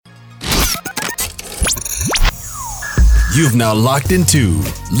You've now locked into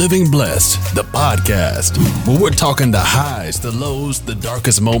Living Blessed, the podcast, where we're talking the highs, the lows, the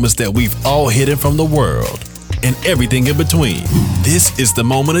darkest moments that we've all hidden from the world, and everything in between. This is the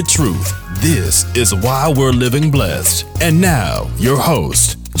moment of truth. This is why we're living blessed. And now, your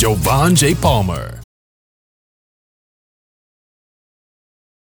host, Jovan J. Palmer.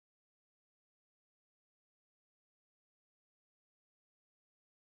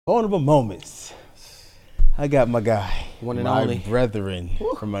 Vulnerable moments. I got my guy, one and my only brethren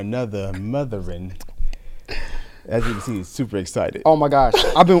from another motherin. As you can see, he's super excited. Oh my gosh.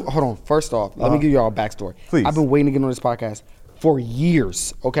 Hold on. First off, let me give y'all a backstory. Please. I've been waiting to get on this podcast for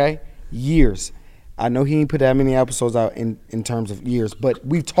years, okay? Years. I know he ain't put that many episodes out in terms of years, but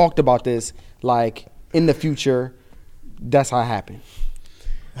we've talked about this like in the future. That's how it happened.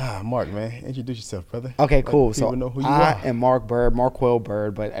 Mark, man, introduce yourself, brother. Okay, cool. Let So people know who you I are. am Mark Bird, Marquell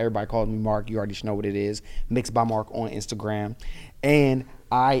Bird, but everybody calls me Mark. You already know what it is. Mixed by Mark on Instagram. And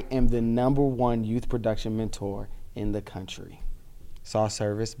I am the #1 youth production mentor in the country. So I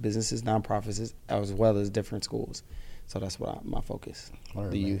service businesses, nonprofits, as well as different schools. So that's what my focus,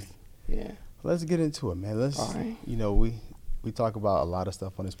 Word, the man. youth. Yeah. Let's get into it, man. All right. We talk about a lot of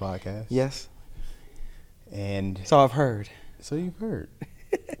stuff on this podcast. Yes. And So I've heard. so you've heard.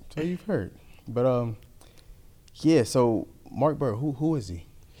 But yeah, so Mark Bird, who is he?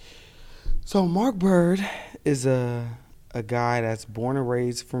 So Mark Bird is a guy that's born and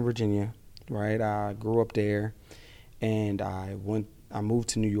raised from Virginia, right? I grew up there, and I moved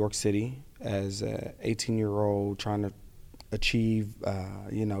to New York City as a 18-year-old trying to achieve,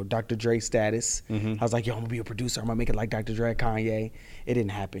 Dr. Dre status. Mhm. I was like, yo, I'm gonna be a producer. I'm gonna make it like Dr. Dre, Kanye. It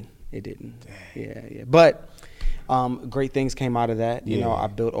didn't happen. It didn't. Yeah. But great things came out of that. You know, I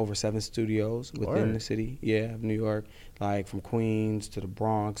built over 7 studios within the city, of New York, like from Queens to the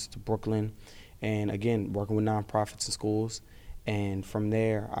Bronx to Brooklyn. And again, working with nonprofits and schools. And from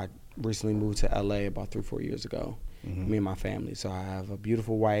there, I recently moved to LA about 3-4 years ago, me and my family. So I have a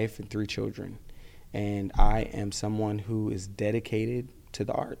beautiful wife and 3 children. And I am someone who is dedicated to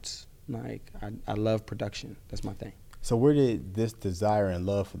the arts. Like, I love production. That's my thing. So where did this desire and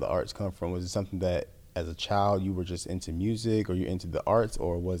love for the arts come from? Was it something that as a child you were just into music, or you're into the arts,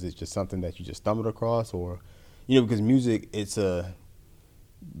 or was it just something that you just stumbled across? Or, because music,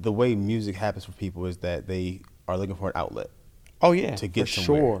 the way music happens for people is that they are looking for an outlet. Oh yeah, To get for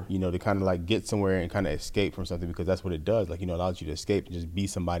somewhere, sure. to kind of like get somewhere and kind of escape from something, because that's what it does. Like, allows you to escape and just be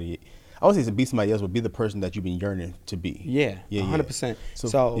somebody. I would say to be somebody else, but be the person that you've been yearning to be. Yeah, 100%.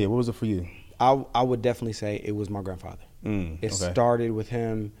 So what was it for you? I would definitely say it was my grandfather. It started with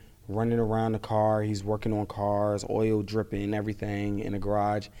him running around the car. He's working on cars, oil dripping, everything in the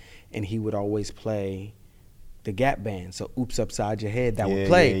garage, and he would always play the Gap Band. So Oops Upside Your Head, that would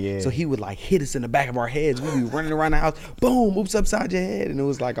play. Yeah. So he would like hit us in the back of our heads. We'd be running around the house, boom, Oops Upside Your Head. And it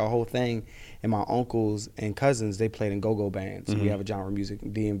was like a whole thing. And my uncles and cousins, they played in go-go bands. We have a genre of music,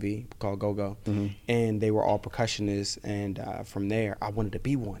 DMV, called go-go. And they were all percussionists. And from there, I wanted to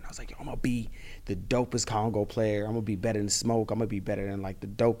be one. I was like, yo, I'm going to be the dopest congo player. I'm going to be better than Smoke. I'm going to be better than like the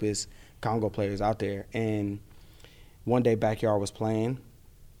dopest congo players out there. And one day, Backyard was playing.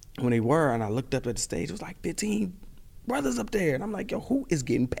 When they were, and I looked up at the stage, it was like 15 brothers up there. And I'm like, yo, who is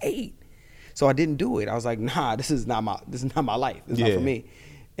getting paid? So I didn't do it. I was like, nah, this is not my life. It's not for me.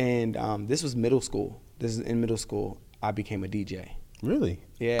 And this was middle school. This is in middle school. I became a DJ. Really?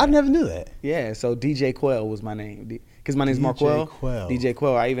 Yeah. I never knew that. Yeah, so DJ Quell was my name. Because my name's Marquell. Quell. DJ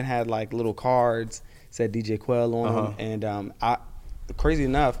Quell. I even had like little cards, said DJ Quell on them. And crazy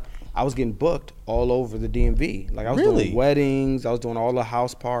enough, I was getting booked all over the DMV. Like I was doing weddings, I was doing all the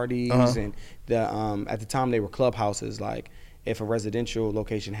house parties, and at the time they were clubhouses. Like if a residential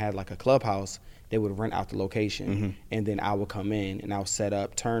location had like a clubhouse, they would rent out the location, and then I would come in and I would set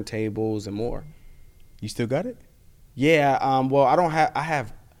up turntables and more. You still got it? Yeah. Well, I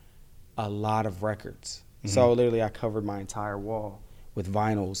have a lot of records. So literally, I covered my entire wall with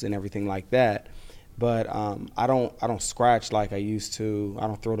vinyls and everything like that. But I don't scratch like I used to. I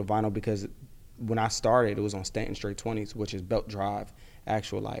don't throw the vinyl because when I started, it was on Stanton Straight 20s, which is belt drive,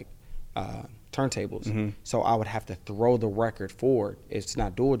 actual like turntables. So I would have to throw the record forward. It's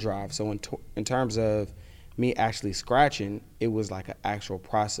not dual drive. So in terms of me actually scratching, it was like an actual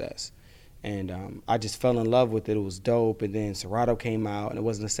process. And I just fell in love with it. It was dope. And then Serato came out, and it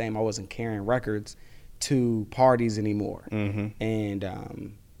wasn't the same. I wasn't carrying records to parties anymore.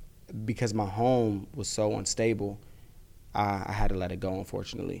 And because my home was so unstable, I had to let it go,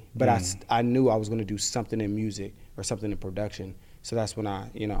 unfortunately. But I knew I was going to do something in music or something in production. So that's when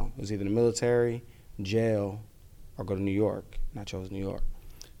it was either the military, jail, or go to New York. And I chose New York.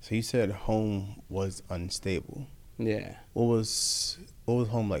 So you said home was unstable. Yeah. What was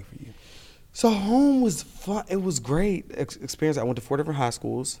home like for you? So home was fun. It was great experience. I went to 4 different high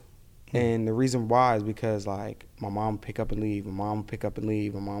schools, and the reason why is because like my mom would pick up and leave. My mom would pick up and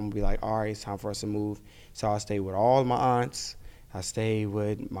leave. My mom would be like, "All right, it's time for us to move." So I stayed with all my aunts. I stayed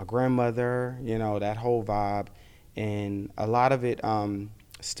with my grandmother. You know, that whole vibe, and a lot of it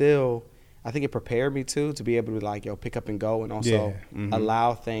still. I think it prepared me to be able to like pick up and go, and also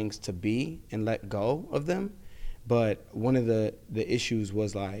allow things to be and let go of them. But one of the issues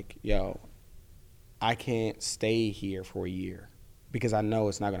was like, I can't stay here for a year because I know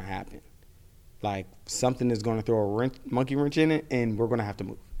it's not going to happen. Like something is going to throw a monkey wrench in it, and we're going to have to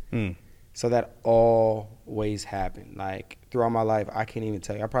move. So that always happened. Like throughout my life, I can't even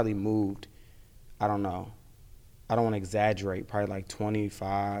tell you. I probably moved, I don't know. I don't want to exaggerate, probably like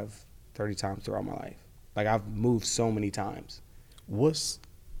 25, 30 times throughout my life. Like I've moved so many times.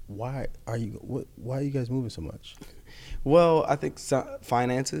 Why are you guys moving so much? Well, I think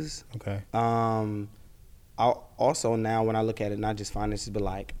finances. Okay. I also now when I look at it, not just finances, but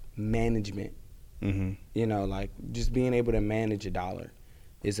like management. You know, like just being able to manage a dollar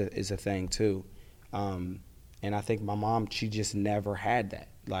is a thing too. And I think my mom, she just never had that.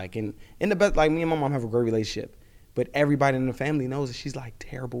 Like in the best, like me and my mom have a great relationship. But everybody in the family knows that she's like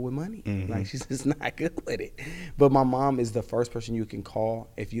terrible with money. Like she's just not good with it. But my mom is the first person you can call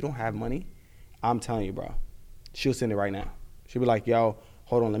if you don't have money. I'm telling you, bro, she'll send it right now. She'll be like, "Yo,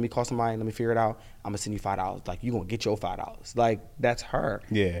 hold on, let me call somebody, let me figure it out. I'm gonna send you $5. Like you gonna get your $5. Like that's her.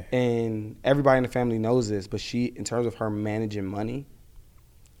 Yeah. And everybody in the family knows this. But she, in terms of her managing money,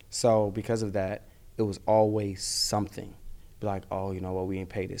 so because of that, it was always something. Be like, oh, you know what, we ain't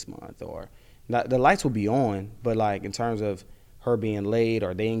paid this month, or the lights will be on, but like in terms of her being late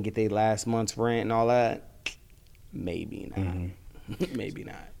or they didn't get their last month's rent and all that, maybe not. Maybe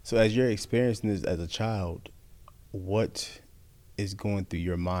not. So as you're experiencing this as a child, what is going through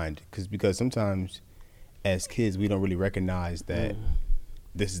your mind? Because sometimes as kids, we don't really recognize that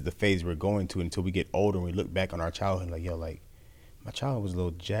this is the phase we're going to until we get older and we look back on our childhood like, like my child was a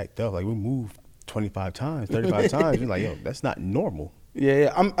little jacked up. Like we moved 25 times, 35 times. You're like, that's not normal.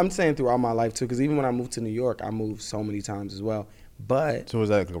 Yeah. I'm saying throughout my life too, because even when I moved to New York, I moved so many times as well. But so was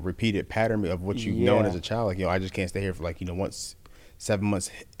that like a repeated pattern of what you've known as a child? Like, I just can't stay here for like, once 7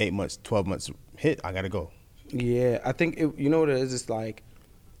 months, 8 months, 12 months hit, I gotta go. Yeah, I think you know what it is. It's like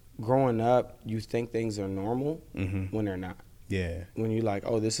growing up, you think things are normal when they're not. Yeah. When you're like,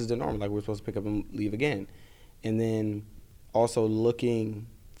 oh, this is the norm. Like we're supposed to pick up and leave again, and then also looking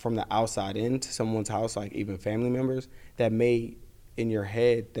from the outside into someone's house, like even family members that may in your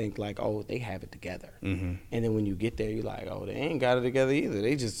head think like, oh, they have it together. And then when you get there, you're like, oh, they ain't got it together either.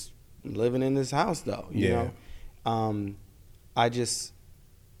 They just living in this house though, you know? I just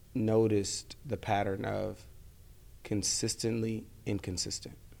noticed the pattern of consistently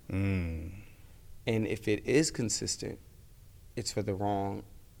inconsistent. And if it is consistent, it's for the wrong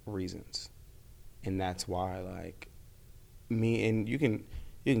reasons. And that's why like me, and you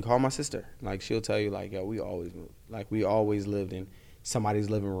can call my sister. Like she'll tell you like, yo, we always moved. Like we always lived in somebody's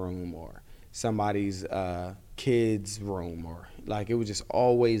living room or somebody's kid's room, or like it was just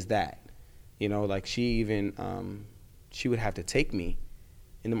always that. You know, like she even she would have to take me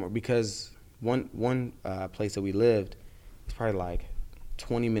in the morning because one place that we lived was probably like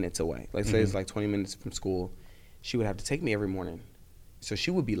 20 minutes away. Let's say it's like 20 minutes from school. She would have to take me every morning. So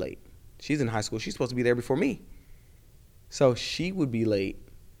she would be late. She's in high school. She's supposed to be there before me. So she would be late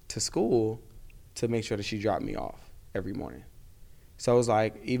to school to make sure that she dropped me off every morning. So it was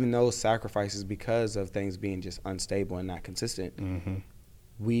like, even those sacrifices because of things being just unstable and not consistent,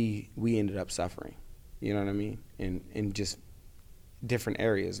 we ended up suffering. You know what I mean? In just different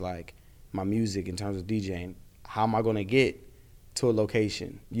areas, like my music in terms of DJing. How am I going to get to a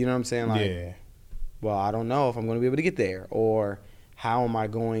location? You know what I'm saying? Like, well, I don't know if I'm going to be able to get there. Or how am I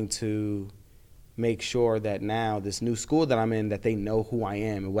going to make sure that now this new school that I'm in, that they know who I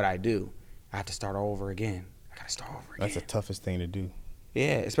am and what I do. I have to start all over again. I got to start over again. That's the toughest thing to do.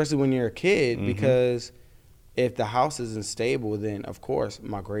 Yeah, especially when you're a kid, because if the house isn't stable, then of course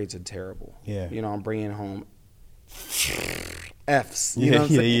my grades are terrible. Yeah. You know, I'm bringing home Fs. You know what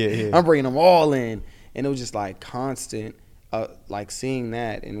I'm saying? Yeah. I'm bringing them all in. And it was just like constant, like seeing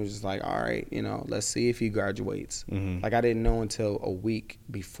that, and it was just like, all right, you know, let's see if he graduates. Like I didn't know until a week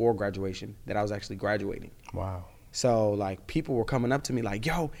before graduation that I was actually graduating. Wow. So like people were coming up to me like,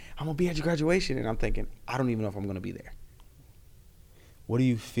 yo, I'm gonna be at your graduation, and I'm thinking, I don't even know if I'm gonna be there. What are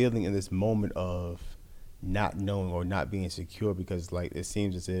you feeling in this moment of not knowing or not being secure? Because like it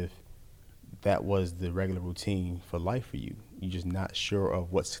seems as if that was the regular routine for life for you. You're just not sure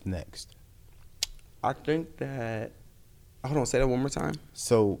of what's next. I think that Hold on, say that one more time.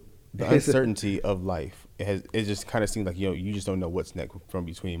 So the uncertainty of life, it just kind of seems like you just don't know what's next from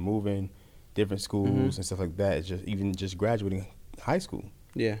between moving, different schools and stuff like that. It's just even just graduating high school.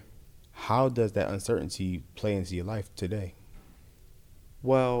 Yeah. How does that uncertainty play into your life today?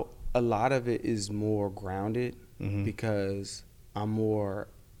 Well, a lot of it is more grounded because I'm more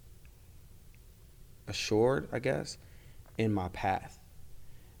assured, I guess, in my path.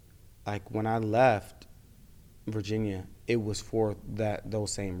 Like when I left Virginia, it was for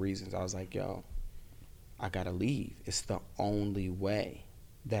those same reasons. I was like, yo, I gotta leave. It's the only way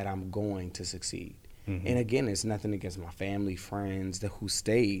that I'm going to succeed. And again, it's nothing against my family, friends who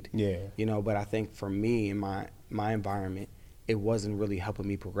stayed. Yeah. But I think for me in my environment, it wasn't really helping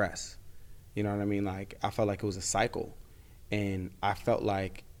me progress. You know what I mean? Like I felt like it was a cycle. And I felt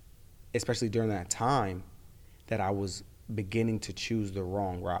like, especially during that time, that I was beginning to choose the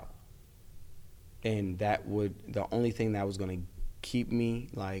wrong route. And the only thing that was going to keep me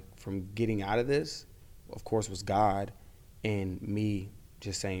like from getting out of this, of course, was God and me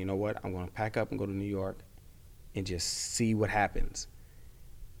just saying, you know what, I'm going to pack up and go to New York and just see what happens.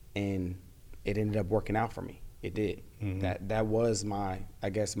 And it ended up working out for me. It did. That was my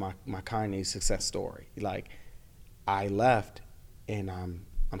Kanye success story. Like I left and I'm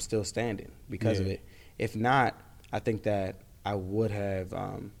still standing because of it. If not, I think that I would have,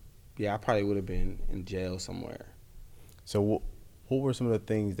 I probably would have been in jail somewhere. So what were some of the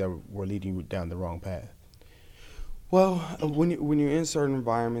things that were leading you down the wrong path? Well, when you're in certain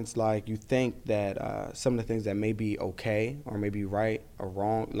environments, like you think that some of the things that may be okay or maybe right or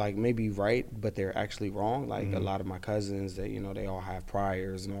wrong, like maybe right, but they're actually wrong. Like a lot of my cousins, that they all have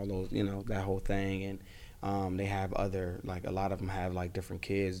priors and all those, that whole thing, and they have other, like a lot of them have like different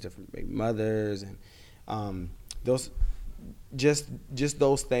kids, different baby mothers, and those just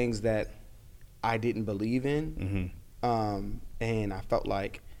those things that I didn't believe in, and I felt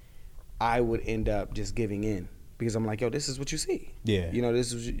like I would end up just giving in. Because I'm like, yo, this is what you see. Yeah.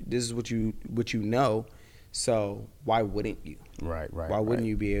 This is what you know. So why wouldn't you? Right. Why wouldn't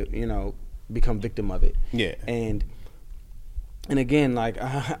you be, become victim of it? Yeah. And again, like I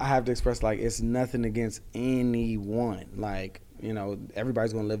have to express, like it's nothing against anyone. Like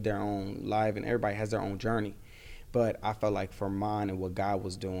everybody's gonna live their own life and everybody has their own journey. But I felt like for mine and what God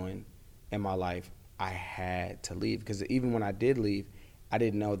was doing in my life, I had to leave because even when I did leave, I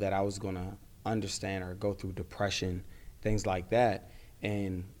didn't know that I was gonna understand or go through depression, things like that.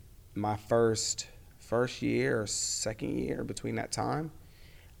 And my first year or second year, between that time,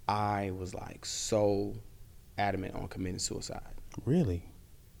 I was like so adamant on committing suicide. Really?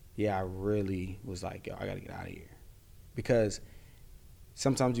 Yeah, I really was like, yo, I gotta get out of here. Because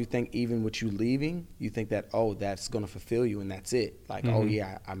sometimes you think even with you leaving, you think that, oh, that's gonna fulfill you and that's it. Like, oh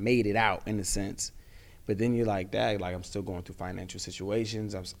yeah, I made it out in a sense. But then you're like, Dad, like I'm still going through financial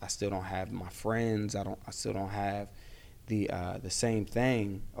situations. I still don't have my friends. I still don't have the same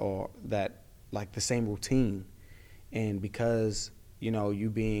thing or that like the same routine. And because you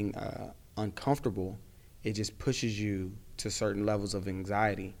being uncomfortable, it just pushes you to certain levels of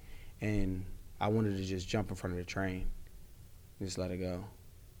anxiety. And I wanted to just jump in front of the train, and just let it go.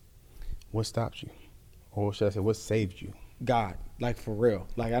 What stopped you, or should I say, what saved you? God, like for real.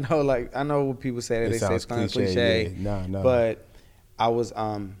 Like I know what people say that they say it's kind of cliche. Yeah. No. But I was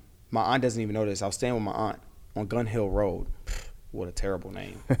my aunt doesn't even know this. I was staying with my aunt on Gun Hill Road. What a terrible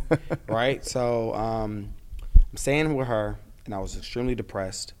name. Right? So I'm staying with her and I was extremely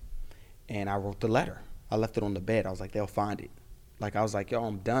depressed and I wrote the letter. I left it on the bed. I was like, they'll find it. Like I was like, yo,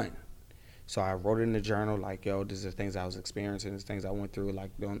 I'm done. So I wrote it in the journal like, yo, these are things I was experiencing, these things I went through.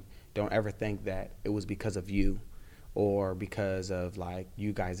 Like don't ever think that it was because of you. Or because of like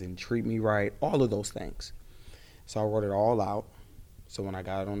you guys didn't treat me right, all of those things. So I wrote it all out. So when I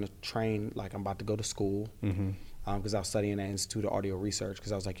got on the train, like I'm about to go to school, because I was studying at Institute of Audio Research,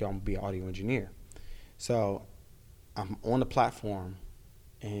 because I was like, yo, I'm gonna be an audio engineer. So I'm on the platform,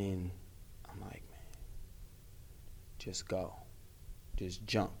 and I'm like, man, just go, just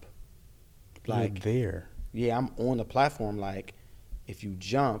jump. Like there. Yeah, I'm on the platform. Like, if you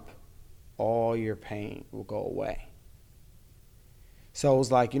jump, all your pain will go away. So it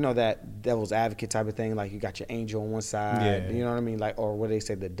was like, that devil's advocate type of thing. Like you got your angel on one side, you know what I mean? Like, or what they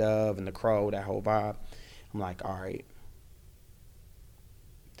say, the dove and the crow, that whole vibe. I'm like, all right,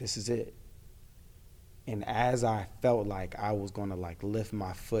 this is it. And as I felt like I was going to like lift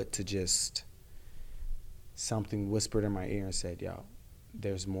my foot to just, something whispered in my ear and said, yo,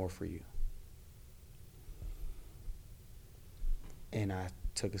 there's more for you. And I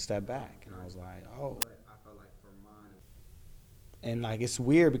took a step back and I was like, oh. And like it's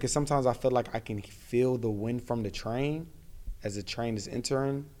weird because sometimes I feel like I can feel the wind from the train, as the train is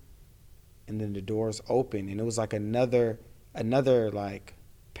entering, and then the doors open, and it was like another like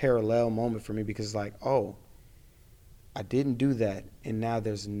parallel moment for me, because like, oh, I didn't do that, and now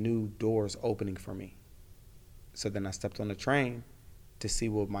there's new doors opening for me. So then I stepped on the train to see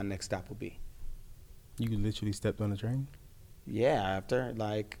what my next stop would be. You literally stepped on the train? Yeah, after,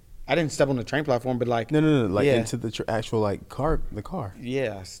 like, I didn't step on the train platform, but like, No, like yeah. into the actual like car.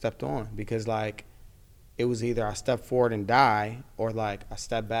 Yeah, I stepped on, because like it was either I step forward and die, or like I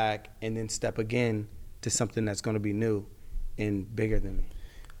step back and then step again to something that's going to be new and bigger than me.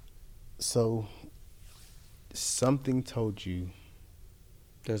 So something told you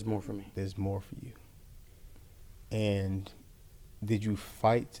There's more for me. there's more for you. And did you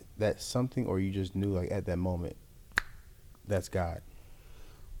fight that something, or you just knew like at that moment that's God?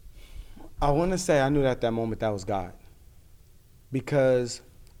 I want to say I knew at that moment that was God, because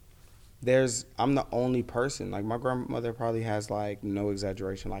I'm the only person, like my grandmother probably has, like, no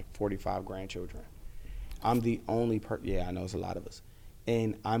exaggeration, like 45 grandchildren. I'm the only yeah, I know it's a lot of us.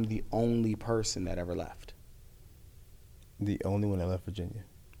 And I'm the only person that ever left. The only one that left Virginia.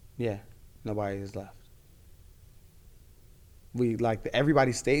 Yeah, nobody has left.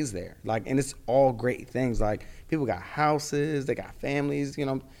 Everybody stays there, like, and it's all great things. Like, people got houses, they got families, you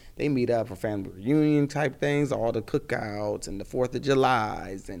know, they meet up for family reunion type things, all the cookouts and the 4th of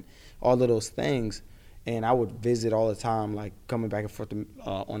Julys and all of those things. And I would visit all the time, like coming back and forth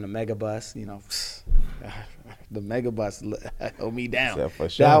on the mega bus, you know. The mega bus held me down. Yeah, for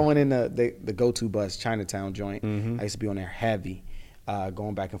sure. That one in the go-to bus, Chinatown joint. Mm-hmm. I used to be on there heavy,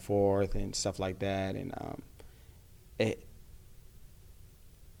 going back and forth and stuff like that. And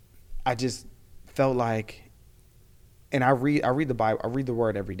I just felt like, and I read the Bible, I read the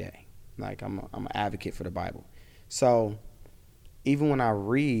Word every day. Like, I'm an advocate for the Bible. So even when I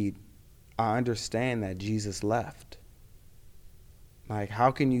read, I understand that Jesus left. Like,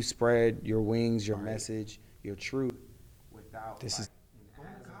 how can you spread your wings, your message, your truth without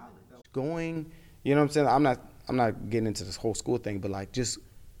going? You know what I'm saying? I'm not getting into this whole school thing, but like just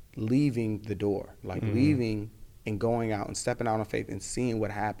leaving the door, like leaving and going out and stepping out on faith and seeing what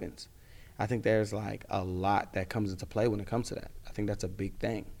happens. I think there's like a lot that comes into play when it comes to that. I think that's a big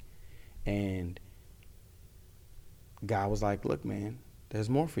thing. And God was like, look, man, there's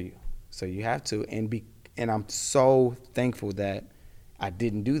more for you. So you have to. And I'm so thankful that I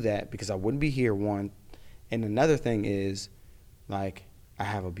didn't do that, because I wouldn't be here, one. And another thing is, like, I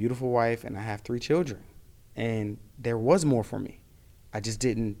have a beautiful wife and I have 3 children. And there was more for me. I just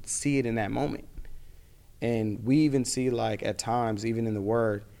didn't see it in that moment. And we even see, like, at times, even in the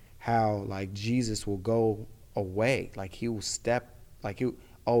Word, how, like, Jesus will go away. Like, he will step, like,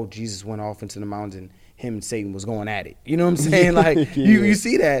 Jesus went off into the mountain. Him and Satan was going at it. You know what I'm saying? Like, Yeah. you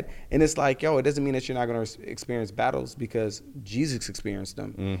see that, and it's like, it doesn't mean that you're not going to experience battles, because Jesus experienced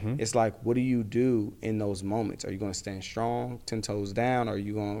them. Mm-hmm. It's like, what do you do in those moments? Are you going to stand strong, 10 toes down, or are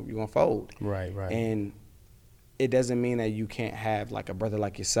you going to fold? Right. And it doesn't mean that you can't have, like, a brother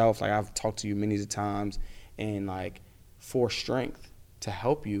like yourself. Like, I've talked to you many times, and, like, for strength to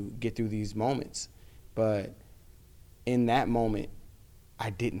help you get through these moments. But in that moment,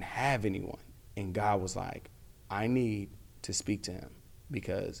 I didn't have anyone. And God was like, I need to speak to him,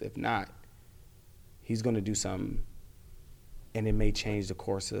 because if not, he's going to do something, and it may change the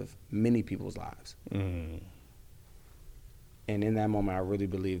course of many people's lives. Mm. And in that moment, I really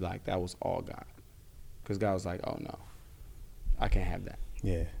believe, like, that was all God, because God was like, oh, no, I can't have that.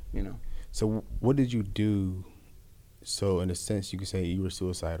 Yeah. You know? So what did you do? So in a sense, you could say you were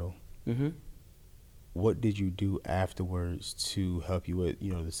suicidal. Mm-hmm. What did you do afterwards to help you with,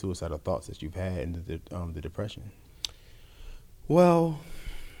 you know, the suicidal thoughts that you've had and the depression? Well,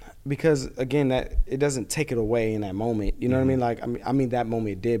 because again, that it doesn't take it away in that moment. You know what I mean? Like, I mean that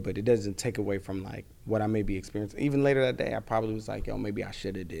moment it did, but it doesn't take away from, like, what I may be experiencing. Even later that day, I probably was like, maybe I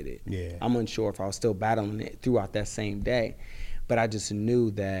should have did it. Yeah. I'm unsure if I was still battling it throughout that same day, but I just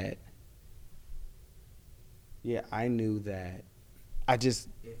knew that. Yeah, I knew that. If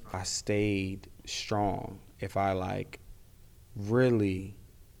I stayed strong, if I, like, really,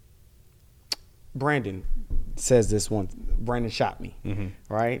 Brandon says this one, Brandon shot me,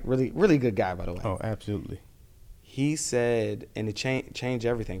 right? Really, really good guy, by the way. Oh, absolutely. He said, and it changed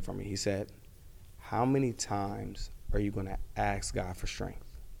everything for me. He said, how many times are you going to ask God for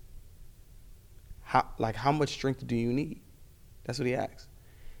strength? How much strength do you need? That's what he asked.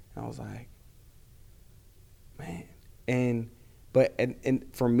 And I was like, man. And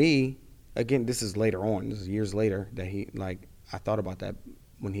for me, again, this is later on. This is years later that I thought about that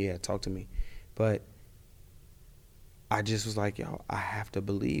when he had talked to me. But I just was like, I have to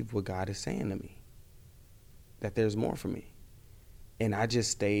believe what God is saying to me, that there's more for me. And I just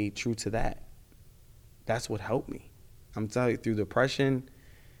stayed true to that. That's what helped me. I'm telling you, through depression,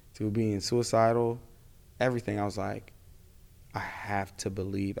 through being suicidal, everything, I was like, I have to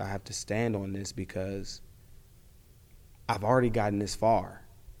believe, I have to stand on this because I've already gotten this far.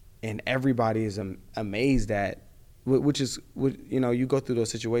 And everybody is amazed at, which is, you know, you go through those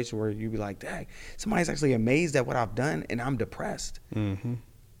situations where you be like, dang, somebody's actually amazed at what I've done and I'm depressed. Mm-hmm.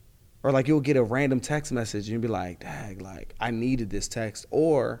 Or like you'll get a random text message and you'll be like, dang, like I needed this text.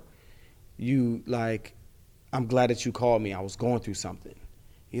 Or you like, I'm glad that you called me. I was going through something.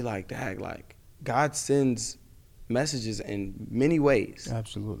 You're like, dang, like God sends messages in many ways.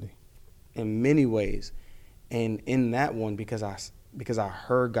 Absolutely. In many ways. And in that one, because I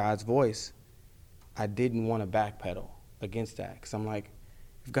heard God's voice, I didn't want to backpedal against that. Because I'm like,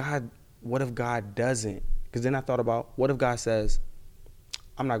 what if God doesn't? Because then I thought about, what if God says,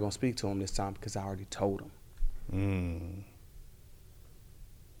 I'm not going to speak to him this time because I already told him. Mm.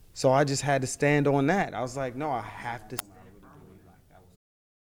 So I just had to stand on that. I was like, no, I have to stand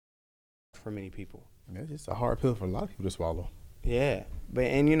for many people. It's a hard pill for a lot of people to swallow. Yeah. But,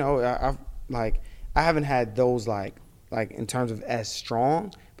 and you know, I haven't had those like in terms of as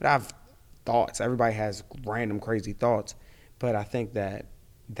strong, but I've thoughts. Everybody has random crazy thoughts. But I think that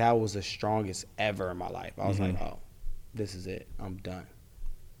was the strongest ever in my life. I was like, oh, this is it. I'm done.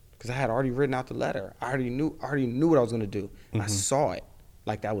 Because I had already written out the letter. I already knew what I was going to do. I saw it.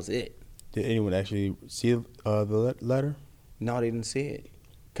 Like that was it. Did anyone actually see the letter? No, they didn't see it.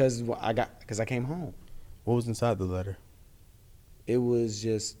 Because I came home. What was inside the letter? It was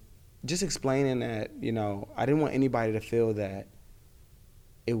just explaining that, you know, I didn't want anybody to feel that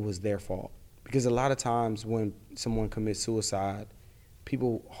it was their fault. Because a lot of times when someone commits suicide,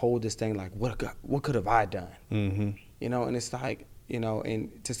 people hold this thing like, what could have I done? Mm-hmm. You know, and it's like, you know,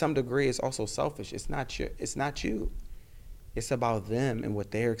 and to some degree it's also selfish. It's not you. It's about them and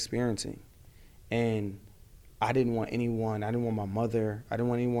what they're experiencing. And I didn't want my mother, I didn't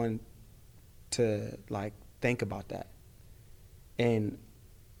want anyone to like think about that. And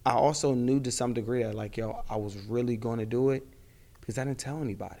I also knew to some degree that like, yo, I was really going to do it because I didn't tell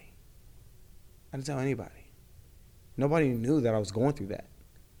anybody. Nobody knew that I was going through that.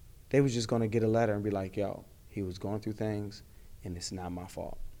 They was just going to get a letter and be like, yo, he was going through things and it's not my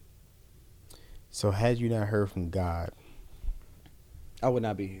fault. So had you not heard from God, I would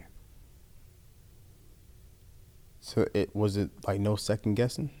not be here. So was it like no second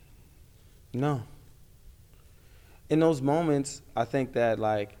guessing? No. In those moments, I think that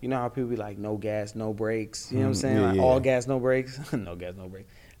like, you know how people be like, no gas, no brakes. You know what I'm saying? Yeah, like yeah. all gas, no brakes. No gas, no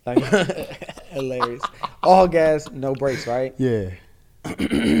brakes. Like hilarious. All gas, no brakes, right? Yeah.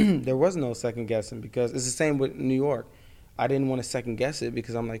 There was no second guessing because it's the same with New York. I didn't want to second guess it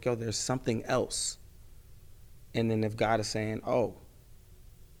because I'm like, yo, there's something else. And then if God is saying, oh,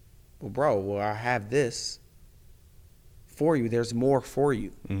 well, bro, I have this for you. There's more for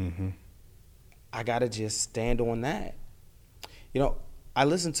you. Mm-hmm. I got to just stand on that. You know, I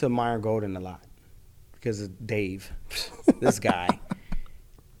listen to Myron Golden a lot because of Dave, this guy.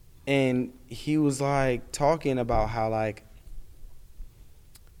 And he was like talking about how like,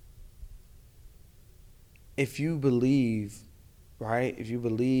 if you believe, right? If you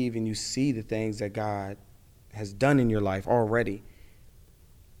believe and you see the things that God has done in your life already,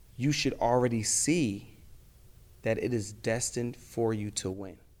 you should already see that it is destined for you to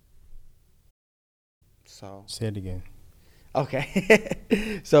win. So Say it again.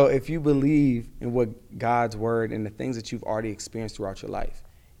 Okay. So if you believe in what God's word and the things that you've already experienced throughout your life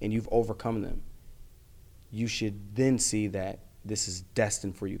and you've overcome them, you should then see that this is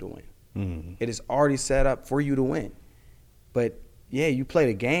destined for you to win. Mm-hmm. It is already set up for you to win. But yeah, you play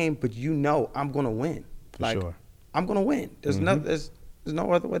the game, but you know I'm going to win. For sure. I'm going to win. There's there's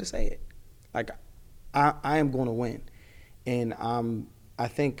no other way to say it. Like I am going to win. And I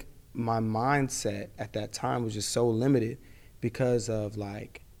think my mindset at that time was just so limited because of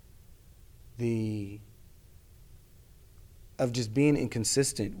like of just being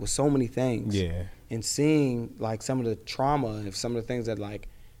inconsistent with so many things. Yeah. And seeing like some of the trauma and some of the things that like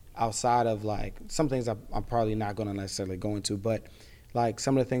outside of like some things I'm probably not going to necessarily go into, but like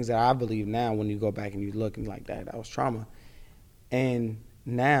some of the things that I believe now when you go back and you look and like that was trauma. And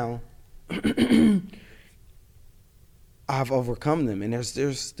now I've overcome them, and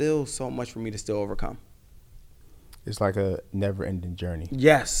there's still so much for me to still overcome. It's like a never-ending journey.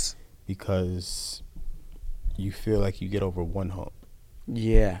 Yes. Because you feel like you get over one hump.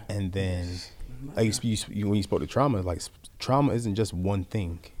 Yeah. And then, like when you spoke to trauma, like trauma isn't just one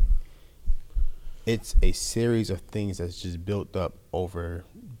thing. It's a series of things that's just built up over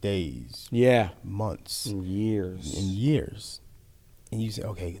days. Yeah. Months. And years. and you say,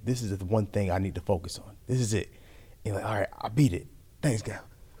 okay, this is the one thing I need to focus on. This is it. And you're like, all right, I beat it. Thanks, God.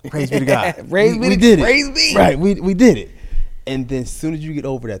 Praise be to God. we did it. Praise be. Right, we did it. And then as soon as you get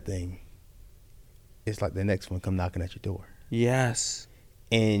over that thing, it's like the next one come knocking at your door. Yes.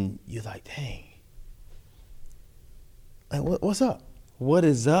 And you're like, dang. Like, what's up? What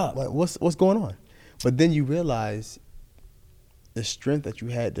is up? Like, what's going on? But then you realize the strength that you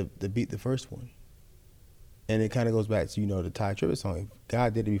had to beat the first one. And it kind of goes back to, the Ty Tribbett song. If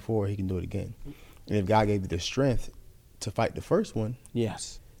God did it before, he can do it again. And if God gave you the strength to fight the first one,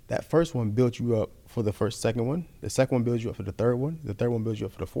 Yes. that first one built you up for the second one. The second one builds you up for the third one. The third one builds you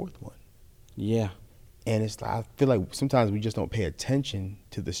up for the fourth one. Yeah. And it's like, I feel like sometimes we just don't pay attention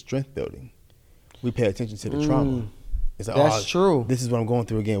to the strength building. We pay attention to the trauma. It's like, That's true. This is what I'm going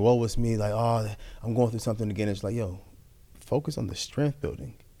through again. Woe was me. Like, I'm going through something again. It's like, yo, focus on the strength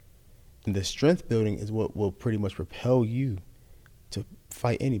building. And the strength building is what will pretty much propel you to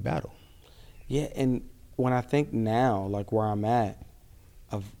fight any battle. Yeah, and when I think now, like where I'm at,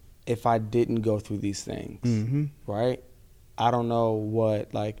 of if I didn't go through these things, right? I don't know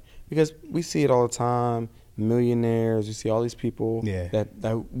what, because we see it all the time, millionaires, you see all these people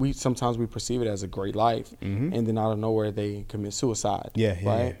that we sometimes we perceive it as a great life, and then out of nowhere they commit suicide, right?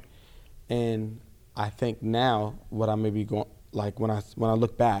 Yeah. And I think now what I may be going, like when I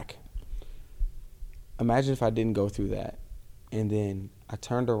look back, imagine if I didn't go through that, and then I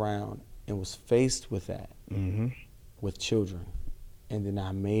turned around and was faced with that, with children, and then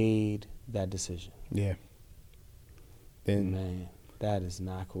I made that decision. Yeah. Then, man, that is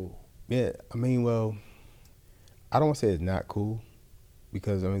not cool. Yeah, I mean, well, I don't want to say it's not cool,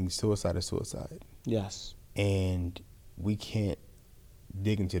 because suicide is suicide. Yes. And we can't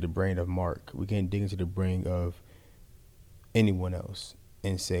dig into the brain of Mark. We can't dig into the brain of anyone else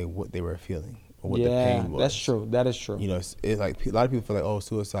and say what they were feeling. What the pain was. That's true. That is true. It's like a lot of people feel like, oh,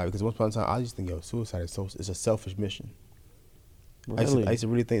 suicide, because once upon a time I just think, suicide is a selfish mission. Really? I used to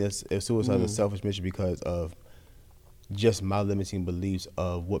really think that suicide is a selfish mission because of just my limiting beliefs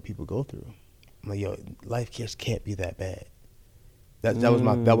of what people go through. I'm like, life just can't be that bad. That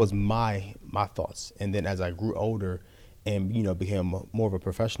was my thoughts. And then as I grew older and became more of a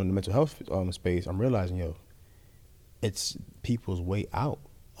professional in the mental health space, I'm realizing, it's people's way out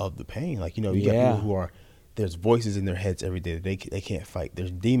of the pain. Like, you got people who there's voices in their heads every day that they can't fight.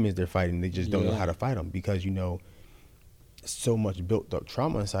 There's demons they're fighting. They just don't know how to fight them because, so much built up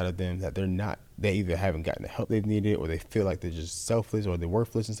trauma inside of them that they either haven't gotten the help they've needed, or they feel like they're just selfless or they're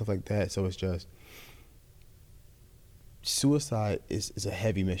worthless and stuff like that. So it's just, suicide is a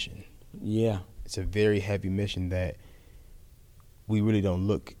heavy mission. Yeah. It's a very heavy mission that we really don't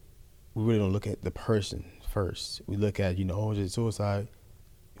look at the person first. We look at, it's just suicide.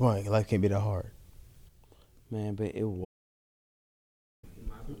 Life can't be that hard. Man, but it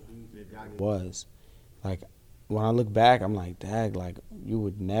was. Like, when I look back, I'm like, dag, like, you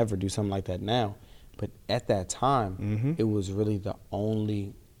would never do something like that now. But at that time, it was really the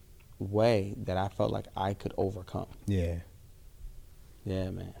only way that I felt like I could overcome. Yeah. Yeah,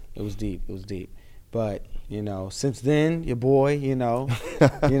 man. It was deep. It was deep. But, since then, your boy, you know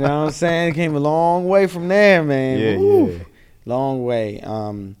what I'm saying? Came a long way from there, man. Yeah, Woo. Yeah. Long way.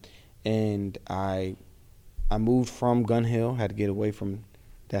 And I moved from Gun Hill, had to get away from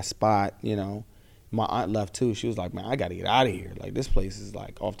that spot, My aunt left too. She was like, man, I got to get out of here. Like, this place is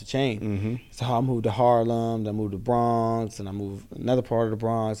like off the chain. So I moved to Harlem, then I moved to Bronx, and I moved another part of the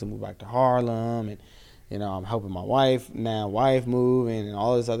Bronx, and moved back to Harlem. And, I'm helping my wife move and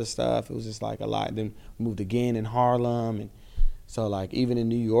all this other stuff. It was just like a lot. Then moved again in Harlem. And so, like, even in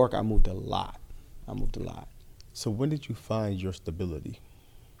New York, I moved a lot. So when did you find your stability?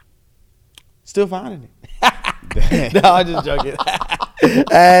 Still finding it. No, I'm just joking.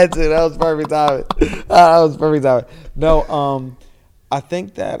 That's it. That was perfect timing. No, I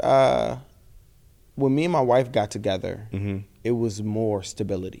think that when me and my wife got together, it was more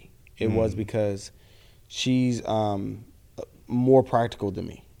stability. It was because she's more practical than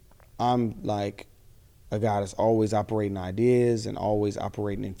me. I'm like a guy that's always operating ideas and always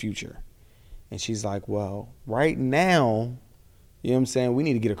operating in future. And she's like, well, right now, you know what I'm saying, we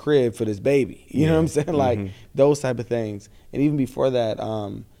need to get a crib for this baby. You know what I'm saying? Like, those type of things. And even before that,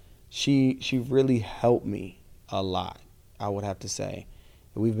 she really helped me a lot, I would have to say.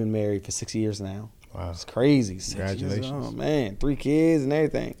 We've been married for 6 years now. Wow. It's crazy. Congratulations. Oh, man, 3 kids and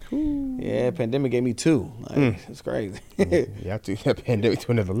everything. Ooh. Yeah, pandemic gave me 2. Like, it's crazy. You have to that pandemic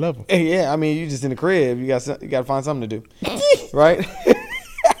to another level. Yeah, I mean, you just in the crib. You got to find something to do. Right?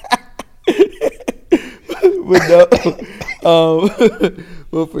 But no,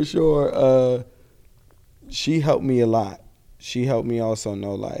 well, for sure, she helped me a lot, she helped me also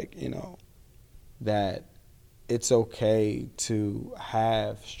know, like, you know, that it's okay to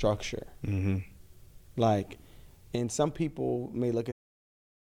have structure. Mm-hmm. Like, and some people may look at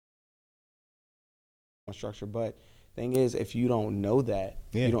structure, but thing is, if you don't know that,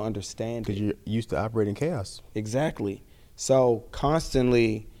 Yeah. you don't understand Because it. you're used to operating chaos. Exactly. So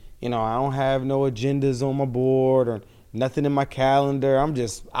constantly, you know, I don't have no agendas on my board or nothing in my calendar. I'm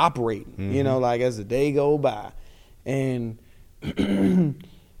just operating, you know, like as the day go by. And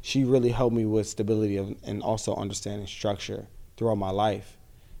she really helped me with stability and also understanding structure throughout my life,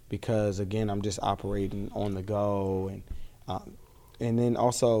 because again, I'm just operating on the go, and then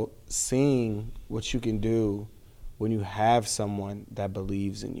also seeing what you can do when you have someone that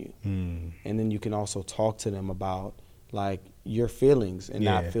believes in you. And then you can also talk to them about like your feelings and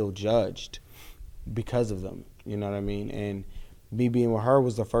not feel judged because of them. You know what I mean? And me being with her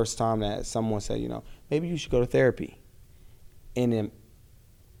was the first time that someone said, you know, maybe you should go to therapy. And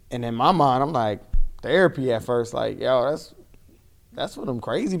in my mind, I'm like, therapy at first, like, yo, that's for them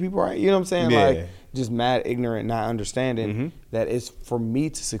crazy people, right? You know what I'm saying? Yeah. Like, just mad, ignorant, not understanding that it's for me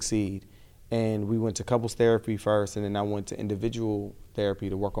to succeed. And we went to couples therapy first, and then I went to individual therapy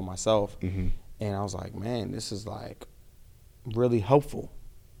to work on myself. And I was like, man, this is like really helpful,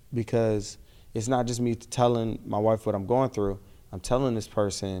 because it's not just me telling my wife what I'm going through. I'm telling this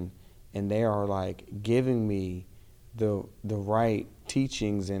person, and they are like giving me the right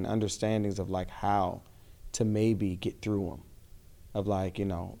teachings and understandings of like how to maybe get through them. Of like, you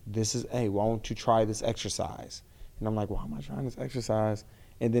know, this is, hey, why don't you try this exercise? And I'm like, why am I trying this exercise?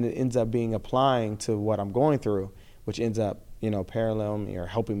 And then it ends up being applying to what I'm going through, which ends up, you know, paralleling me or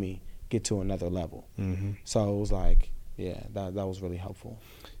helping me get to another level. So it was like, yeah, that was really helpful.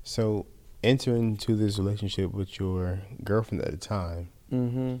 So entering into this relationship with your girlfriend at the time,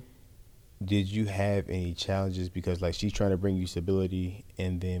 did you have any challenges? Because like she's trying to bring you stability,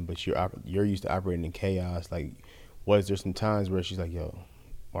 and then but you're used to operating in chaos. Like, was there some times where she's like, yo,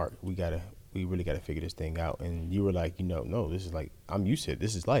 Mark, we really gotta figure this thing out, and you were like, you know, no, this is like, I'm used to it,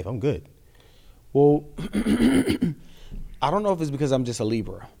 this is life, I'm good? Well, I don't know if it's because I'm just a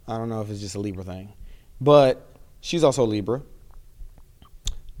Libra. I don't know if it's just a Libra thing, but she's also a Libra.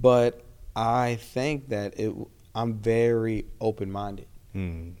 But I think that I'm very open-minded,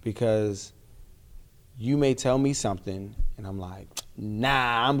 because you may tell me something and I'm like,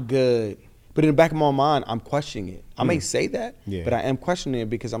 nah, I'm good. But in the back of my mind, I'm questioning it. I may say that, but I am questioning it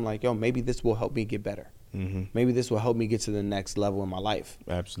because I'm like, yo, maybe this will help me get better. Maybe this will help me get to the next level in my life.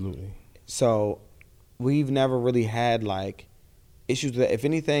 Absolutely. So we've never really had like issues with that. If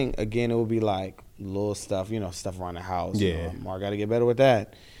anything, again, it would be like little stuff, you know, stuff around the house. Yeah. You know, Mark got to get better with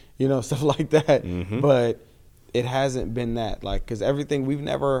that. You know, stuff like that. But it hasn't been that. Like, because everything, we've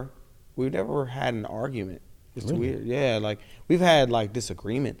never had an argument. It's weird. Yeah, like we've had like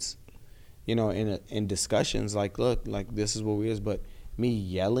disagreements, you know, in discussions, like, look, like this is what we is, but me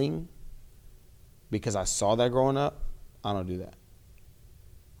yelling because I saw that growing up, I don't do that.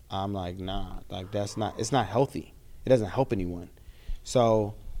 I'm like, nah, like it's not healthy. It doesn't help anyone.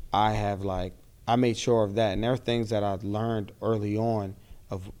 So I made sure of that. And there are things that I learned early on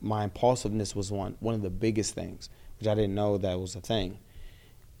of my impulsiveness was one of the biggest things, which I didn't know that was a thing.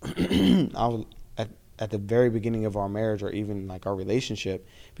 I was at the very beginning of our marriage, or even like our relationship,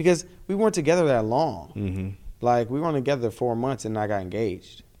 because we weren't together that long. Like we weren't together 4 months and I got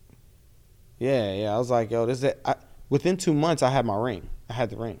engaged. Yeah. I was like, yo, within 2 months I had my ring. I had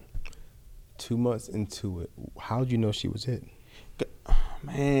the ring. 2 months into it, how'd you know she was it?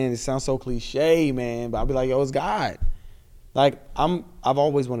 Man, it sounds so cliche, man, but I'll be like, yo, it's God. Like I've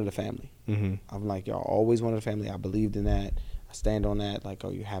always wanted a family. I'm like, yo, I always wanted a family. I believed in that. I stand on that. Like, oh,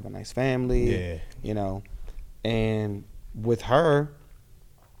 you have a nice family. You know. And with her,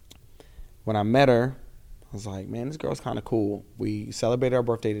 when I met her, I was like, man, this girl's kind of cool. We celebrated our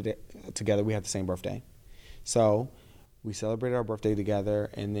birthday together. We had the same birthday. So we celebrated our birthday together,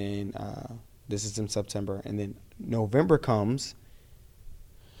 and then this is in September. And then November comes.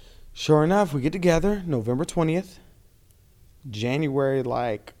 Sure enough, we get together November 20th. January,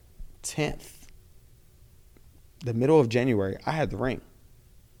 like, 10th. The middle of January, I had the ring.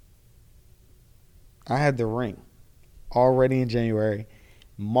 I had the ring already in January.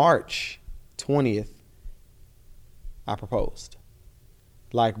 March 20th, I proposed.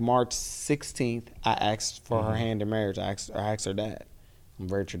 Like March 16th, I asked for her hand in marriage. I asked her dad. I'm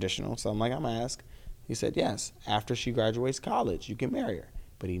very traditional, so I'm like, I'm gonna ask. He said, yes, after she graduates college, you can marry her.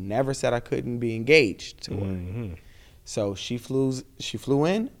 But he never said I couldn't be engaged to her. So she flew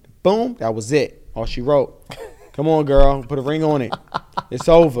in, boom, that was it. All she wrote. Come on, girl, put a ring on it. It's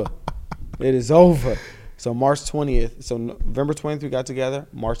over. It is over. So March 20th. So November 20th we got together.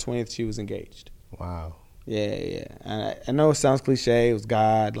 March 20th she was engaged. Wow. Yeah. And I know it sounds cliche. It was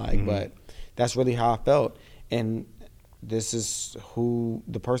God, but that's really how I felt. And this is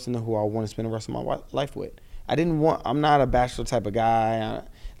the person who I want to spend the rest of my life with. I'm not a bachelor type of guy.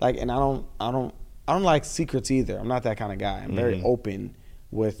 And I don't like secrets either. I'm not that kind of guy. I'm very open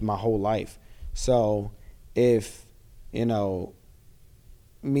with my whole life. So if,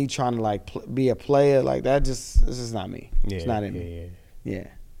 me trying to be a player like that, this is not me. Yeah, it's not in me. Yeah.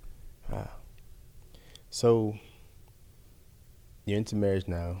 Wow. So you're into marriage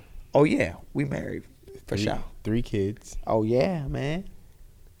now. Oh yeah, we married for sure. 3 kids. Oh yeah, man.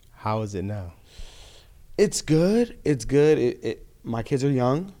 How is it now? It's good. It's good. My kids are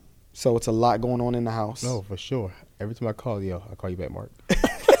young, so it's a lot going on in the house. No, for sure. Every time I call you back, Mark.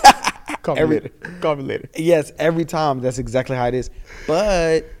 Call me later. Yes, every time. That's exactly how it is.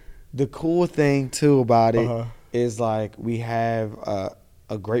 But the cool thing too about it is we have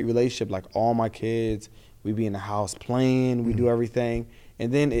a great relationship. Like all my kids, we be in the house playing. We do everything.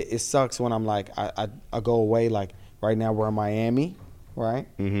 And then it sucks when I'm I go away. Like right now we're in Miami, right?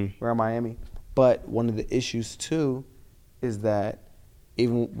 We're in Miami. But one of the issues too is that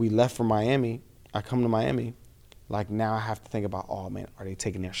even we left from Miami, I come to Miami, now I have to think about, oh man, are they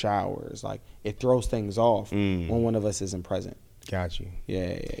taking their showers? It throws things off when one of us isn't present. Got you.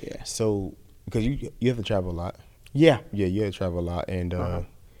 Yeah. So because you have to travel a lot. Yeah. Yeah, you have to travel a lot. And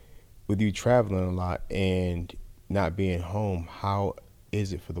with you traveling a lot and not being home, how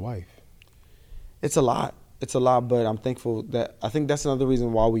is it for the wife? It's a lot. But I'm thankful I think that's another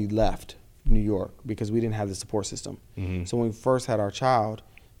reason why we left New York, because we didn't have the support system. So when we first had our child,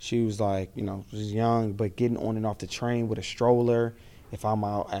 she was she was young, but getting on and off the train with a stroller, if I'm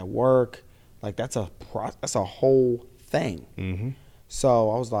out at work, that's a whole thing.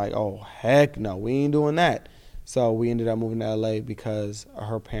 So I was like, oh, heck no, we ain't doing that. So we ended up moving to LA because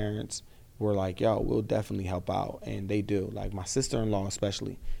her parents were like, yo, we'll definitely help out. And they do. My sister-in-law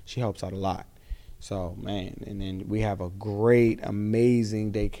especially, she helps out a lot. So, man, and then we have a great,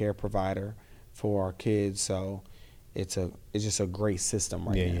 amazing daycare provider for our kids. So it's just a great system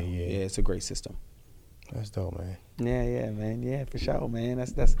now. Yeah, it's a great system. That's dope, man. Yeah, man. Yeah, for sure, man.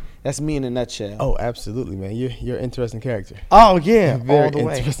 That's me in a nutshell. Oh, absolutely, man. You're an interesting character. Oh, yeah, very all the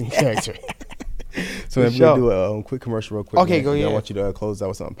way. Interesting character. So we're going to do a quick commercial real quick. Okay, man. go ahead. I want you to close out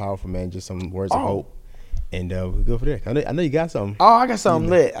with something powerful, man. Just some words of hope. And we'll go for there. I know you got something. Oh, I got something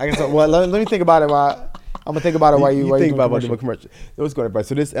lit. Well, let me think about it I'm going to think about it while you think about the commercial. Let's go ahead.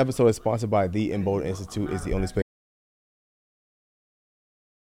 So this episode is sponsored by the Embolden Institute. It's the only space.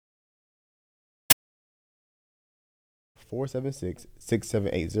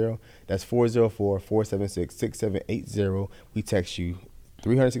 (476-6780). That's 404-476-6780. We text you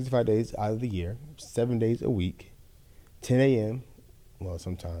 365 days out of the year, 7 days a week, 10 a.m. Well,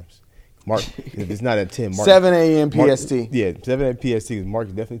 sometimes. Mark, if it's not at 10, Mark. 7 a.m. PST. Yeah, 7 a.m. PST. Mark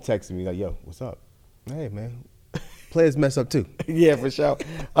definitely texted me yo, what's up? Hey, man. Players mess up too. Yeah, for sure.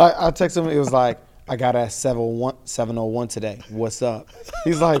 I texted him. It was I got at 7:01 today. What's up?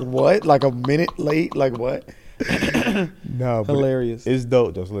 He's like, what? A minute late? What? No, hilarious. It's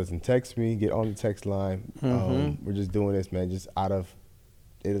dope though. So listen, text me, get on the text line. We're just doing this, man, just out of,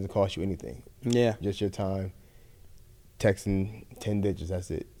 it doesn't cost you anything. Yeah. Just your time. Texting 10 digits,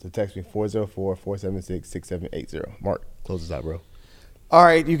 that's it. So text me 404-476-6780. Mark, close this out, bro. All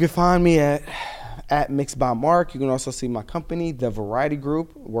right, you can find me at Mixed by Mark. You can also see my company, The Variety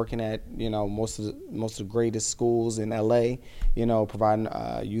Group, working at most of the greatest schools in LA. Providing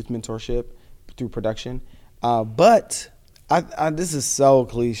youth mentorship through production. But this is so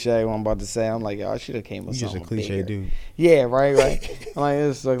cliche. What I'm about to say, I'm like, I should have came with something. You're just a cliche bigger. dude. Yeah, right. I'm like,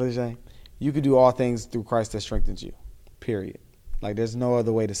 this is so cliche. You can do all things through Christ that strengthens you. Period. There's no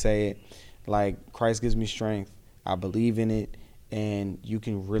other way to say it. Christ gives me strength. I believe in it. And you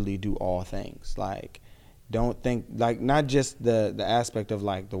can really do all things. Don't think, not just the aspect of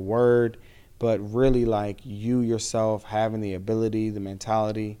the word, but really you yourself having the ability, the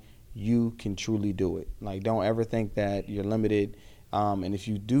mentality, you can truly do it. Don't ever think that you're limited. And if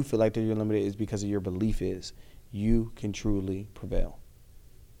you do feel like that you're limited, it's because of your belief is you can truly prevail.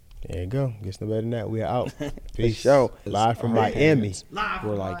 There you go. Gets no better than that. We are out. Peace. Show. Live from Miami.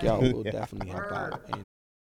 We're yo, we'll definitely help out. And